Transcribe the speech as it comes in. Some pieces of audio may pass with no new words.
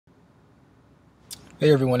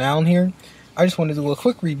Hey everyone, Alan here. I just want to do a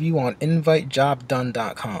quick review on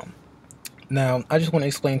InviteJobDone.com. Now, I just want to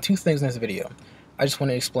explain two things in this video. I just want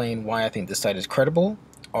to explain why I think this site is credible,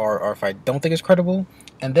 or if I don't think it's credible,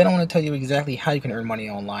 and then I want to tell you exactly how you can earn money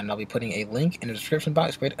online. I'll be putting a link in the description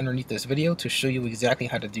box right underneath this video to show you exactly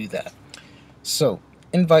how to do that. So,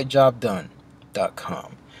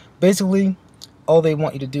 InviteJobDone.com. Basically, all they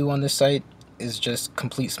want you to do on this site is just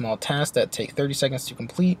complete small tasks that take 30 seconds to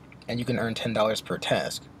complete, and you can earn $10 per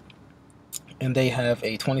task. And they have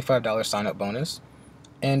a $25 sign-up bonus.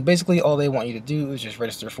 And basically all they want you to do is just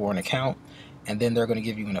register for an account, and then they're going to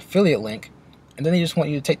give you an affiliate link, and then they just want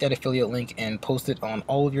you to take that affiliate link and post it on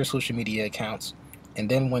all of your social media accounts. And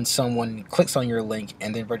then when someone clicks on your link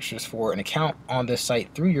and then registers for an account on this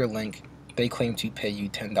site through your link, they claim to pay you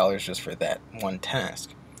 $10 just for that one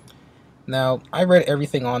task. Now, I read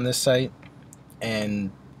everything on this site,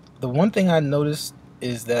 and the one thing I noticed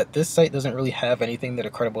is that this site doesn't really have anything that a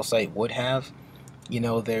credible site would have. You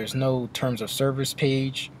know, there's no terms of service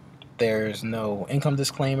page, there's no income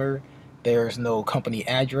disclaimer, there's no company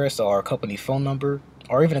address or company phone number,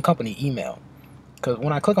 or even a company email. Because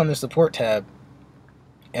when I click on the support tab,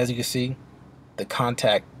 as you can see, the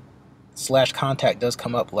contact does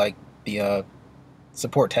come up like the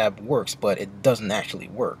support tab works, but it doesn't actually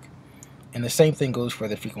work. And the same thing goes for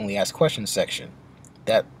the frequently asked questions section.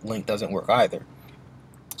 That link doesn't work either.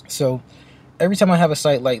 So every time I have a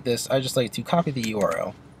site like this, I just like to copy the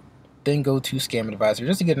URL, then go to Scam Advisor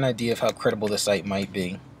just to get an idea of how credible the site might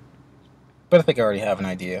be. But I think I already have an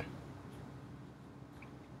idea.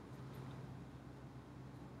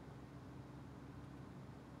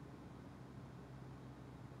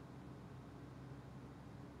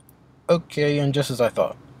 Okay, and just as I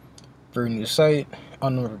thought. Very new site,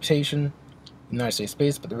 unknown reputation, United States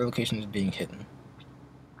base, but the relocation is being hidden.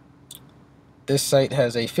 This site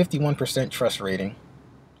has a 51% trust rating.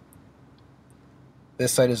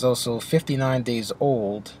 This site is also 59 days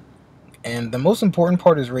old, and the most important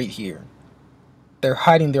part is right here. They're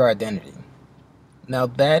hiding their identity. Now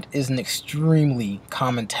that is an extremely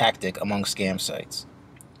common tactic among scam sites.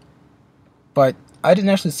 But I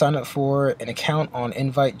didn't actually sign up for an account on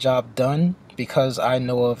InviteJobDone because I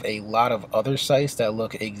know of a lot of other sites that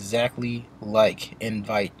look exactly like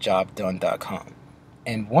InviteJobDone.com,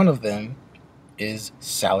 and one of them is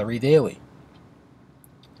Salary Daily.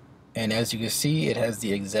 And as you can see, it has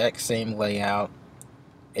the exact same layout.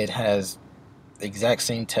 It has the exact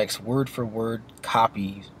same text, word for word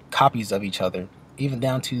copies of each other, even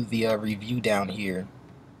down to the review down here.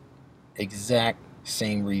 Exact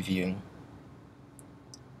same review.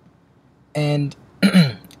 And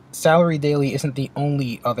Salary Daily isn't the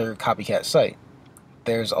only other copycat site.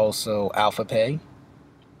 There's also AlphaPay,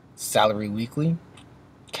 Salary Weekly,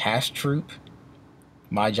 Cash Troop,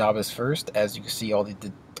 My Job Is First. As you can see, all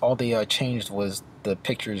they changed was the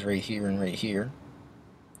pictures right here and right here.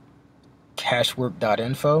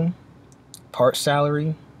 Cashwork.info, Part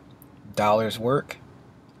Salary, Dollars Work,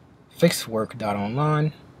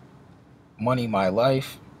 Fixedwork.online, Money My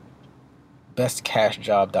Life,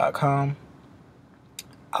 BestCashJob.com,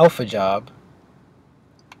 AlphaJob,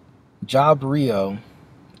 JobRio,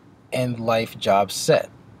 and Life Job Set.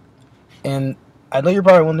 And I know you're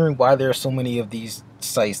probably wondering why there are so many of these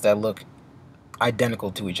sites that look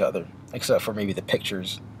identical to each other, except for maybe the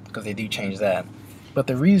pictures, because they do change that. But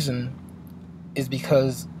the reason is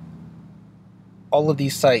because all of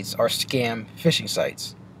these sites are scam phishing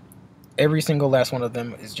sites. Every single last one of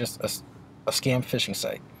them is just a scam phishing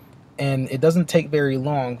site. And it doesn't take very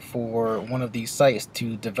long for one of these sites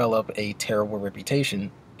to develop a terrible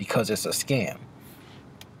reputation because it's a scam.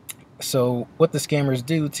 So what the scammers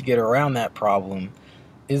do to get around that problem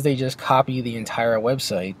is they just copy the entire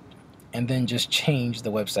website and then just change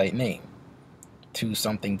the website name to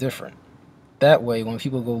something different. That way, when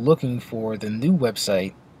people go looking for the new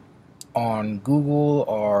website on Google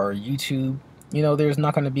or YouTube, you know, there's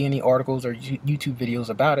not going to be any articles or YouTube videos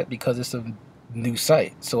about it because it's a new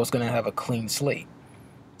site, so it's going to have a clean slate.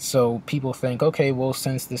 So people think, okay, well,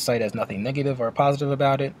 since this site has nothing negative or positive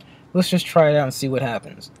about it, let's just try it out and see what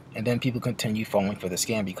happens. And then people continue falling for the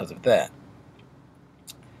scam because of that.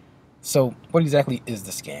 So what exactly is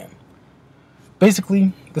the scam?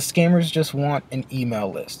 Basically, the scammers just want an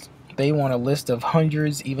email list. They want a list of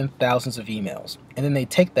hundreds, even thousands of emails, and then they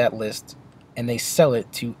take that list and they sell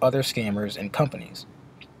it to other scammers and companies.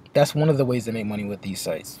 That's one of the ways they make money with these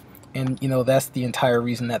sites. And you know, that's the entire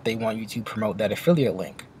reason that they want you to promote that affiliate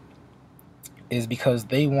link, is because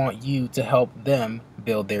they want you to help them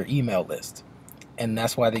build their email list. And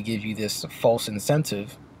that's why they give you this false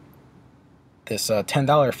incentive, this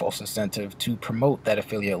 $10 false incentive to promote that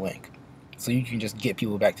affiliate link. so you can just get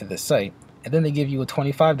people back to this site. And then they give you a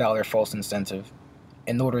 $25 false incentive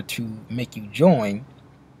in order to make you join,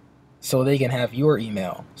 so they can have your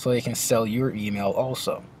email, so they can sell your email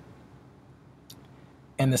also.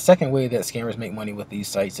 And the second way that scammers make money with these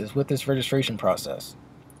sites is with this registration process.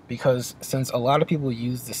 Because since a lot of people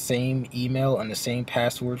use the same email and the same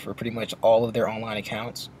password for pretty much all of their online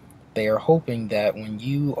accounts, they are hoping that when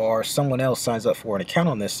you or someone else signs up for an account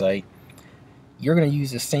on this site, you're going to use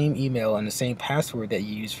the same email and the same password that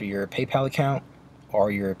you use for your PayPal account or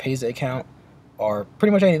your Payza account or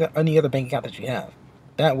pretty much any other bank account that you have.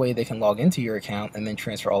 That way they can log into your account and then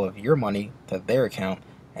transfer all of your money to their account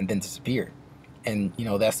and then disappear. And you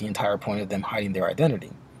know, that's the entire point of them hiding their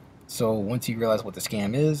identity. So once you realize what the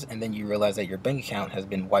scam is, and then you realize that your bank account has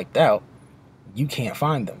been wiped out, you can't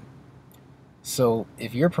find them. So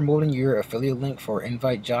if you're promoting your affiliate link for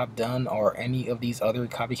Invite Job Done or any of these other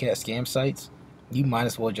copycat scam sites, you might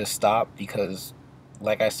as well just stop, because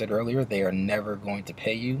like I said earlier, they are never going to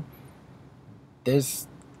pay you. This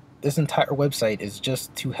entire website is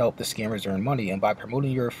just to help the scammers earn money, and by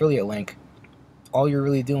promoting your affiliate link, all you're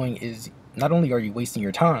really doing is, not only are you wasting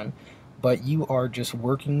your time, but you are just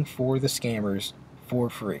working for the scammers for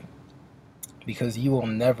free, because you will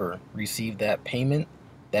never receive that payment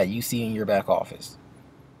that you see in your back office.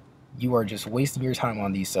 You are just wasting your time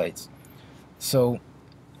on these sites. So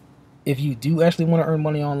if you do actually want to earn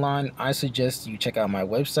money online, I suggest you check out my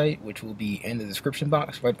website, which will be in the description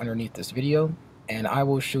box right underneath this video, and I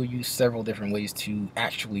will show you several different ways to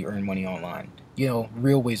actually earn money online. You know,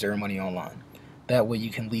 real ways to earn money online. That way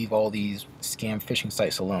you can leave all these scam phishing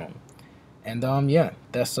sites alone. And yeah,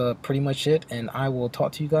 that's pretty much it, and I will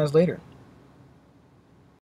talk to you guys later.